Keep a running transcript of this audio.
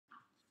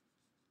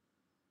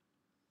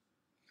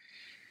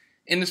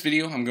In this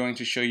video, I'm going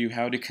to show you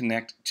how to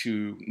connect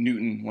to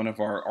Newton, one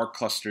of our ARC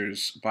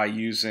clusters, by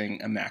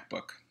using a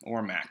MacBook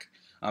or Mac.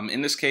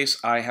 In this case,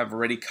 I have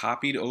already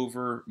copied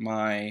over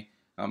my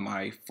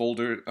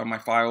folder, my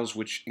files,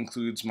 which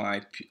includes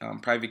my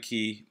private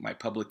key, my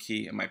public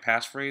key, and my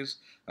passphrase.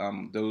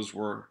 Those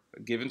were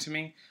given to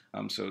me,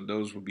 so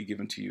those will be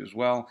given to you as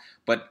well.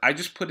 But I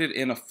just put it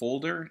in a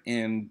folder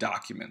in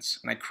Documents,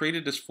 and I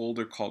created this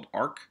folder called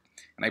ARC,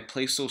 and I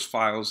placed those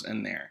files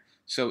in there.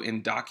 So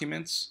in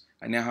Documents,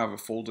 I now have a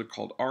folder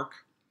called ARC,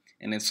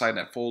 and inside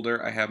that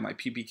folder I have my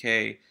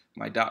PPK,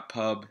 my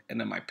 .pub, and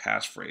then my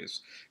passphrase.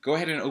 Go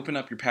ahead and open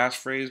up your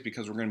passphrase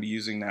because we're going to be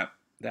using that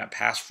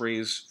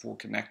passphrase for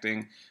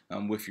connecting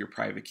with your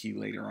private key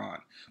later on.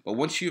 But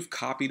once you've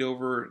copied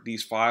over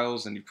these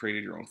files and you've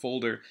created your own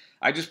folder,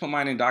 I just put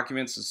mine in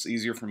Documents. It's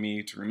easier for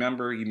me to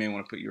remember. You may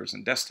want to put yours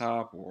in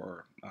Desktop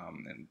or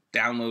in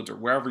Downloads or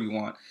wherever you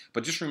want,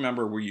 but just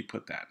remember where you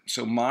put that.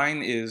 So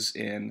mine is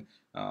in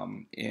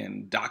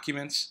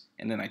Documents,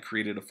 and then I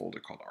created a folder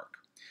called ARC.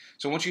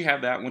 So once you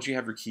have that, once you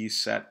have your keys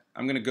set,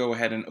 I'm going to go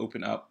ahead and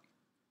open up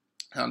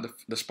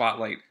the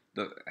Spotlight.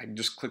 I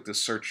just click the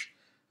search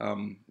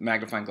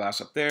magnifying glass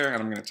up there, and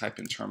I'm going to type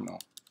in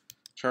terminal.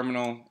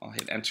 Terminal, I'll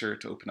hit enter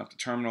to open up the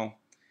terminal,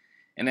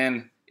 and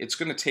then it's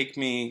going to take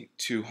me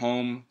to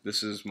home.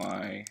 This is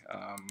my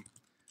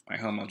my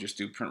home. I'll just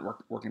do print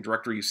working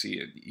directory. You see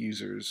it,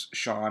 users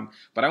Sean,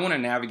 but I want to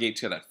navigate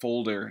to that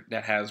folder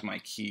that has my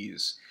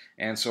keys,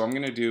 and so I'm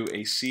going to do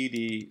a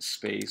cd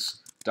space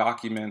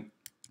document,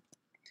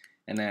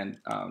 and then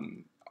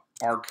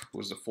ARC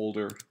was the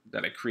folder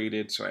that I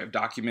created, so I have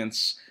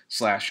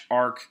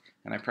documents/ARC,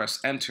 and I press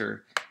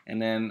enter,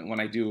 and then when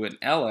I do an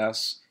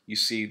ls, you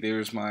see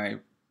there's my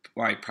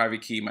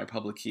private key, my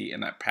public key,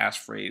 and that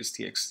passphrase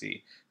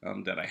txt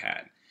that I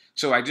had.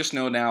 So I just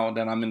know now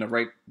that I'm in the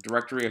right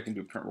directory. I can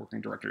do print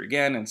working directory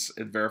again, and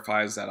it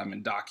verifies that I'm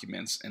in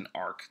Documents and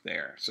ARC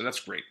there. So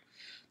that's great.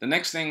 The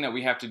next thing that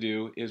we have to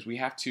do is we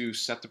have to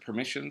set the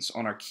permissions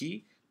on our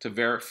key to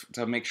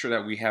make sure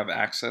that we have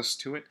access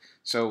to it.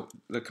 So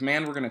the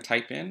command we're going to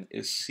type in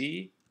is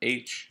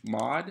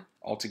chmod,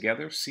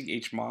 altogether,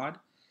 chmod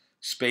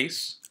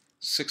space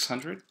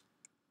 600,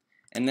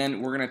 and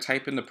then we're going to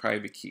type in the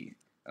private key.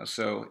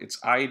 So it's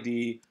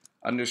id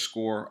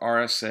underscore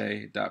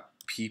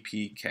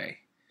rsa.ppk.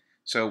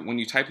 So when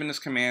you type in this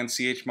command,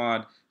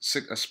 chmod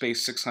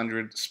space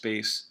 600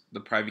 space the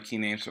private key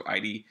name, so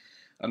id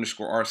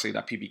underscore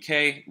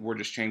rsa.ppk, we're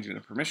just changing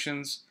the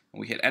permissions, and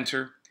we hit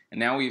enter, and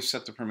now we've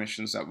set the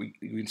permissions that we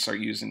can start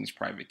using this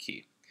private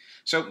key.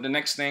 So the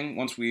next thing,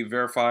 once we've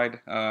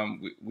verified,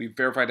 we've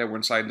verified that we're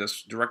inside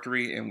this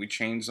directory and we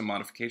changed the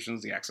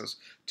modifications, the access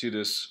to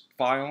this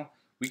file,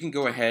 we can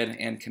go ahead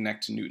and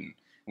connect to Newton.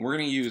 And we're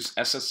going to use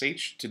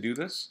SSH to do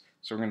this.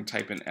 So we're going to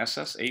type in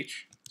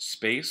SSH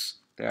space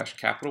dash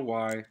capital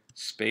Y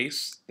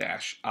space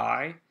dash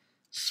I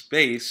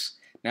space.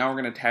 Now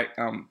we're going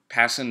to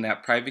pass in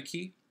that private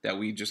key that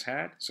we just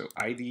had. So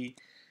ID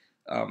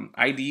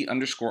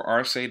underscore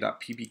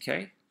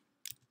rsa.ppk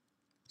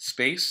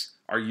space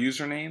our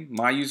username.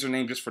 My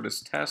username just for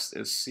this test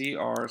is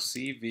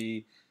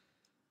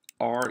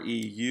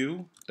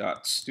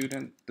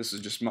crcvreu.student. This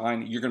is just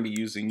mine. You're going to be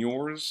using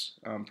yours.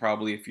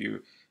 Probably if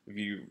you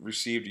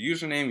received a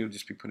username, you'll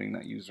just be putting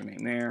that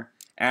username there.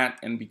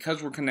 And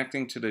because we're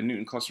connecting to the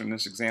Newton cluster in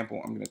this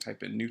example, I'm going to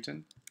type in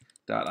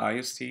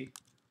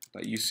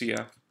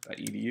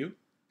newton.ist.ucf.edu.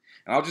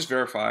 And I'll just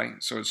verify,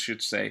 so it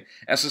should say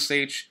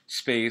SSH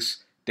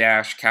space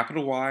dash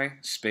capital Y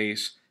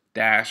space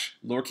dash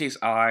lowercase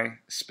I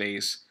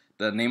space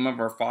the name of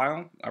our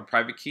file, our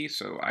private key,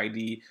 so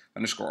id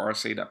underscore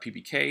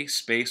rsa.ppk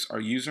space our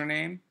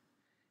username,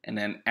 and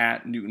then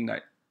at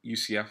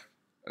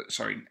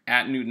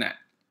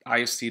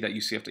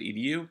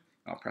newton.ist.ucf.edu.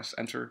 I'll press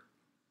enter,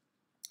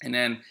 and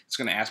then it's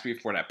going to ask me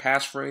for that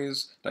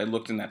passphrase that I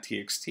looked in that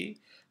txt.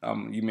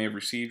 You may have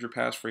received your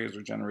passphrase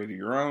or generated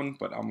your own,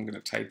 but I'm going to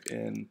type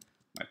in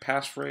my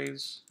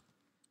passphrase,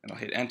 and I'll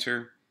hit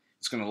enter.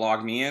 It's going to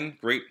log me in.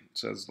 Great. It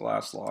says the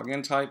last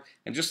login type.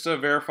 And just to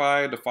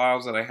verify the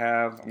files that I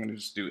have, I'm going to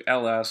just do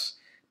ls.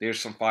 There's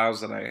some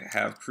files that I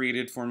have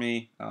created for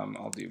me.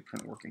 I'll do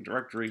print working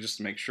directory just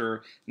to make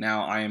sure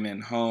now I am in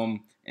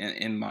home and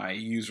in my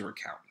user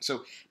account.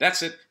 So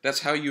that's it.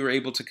 That's how you are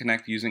able to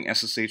connect using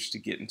SSH to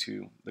get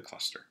into the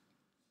cluster.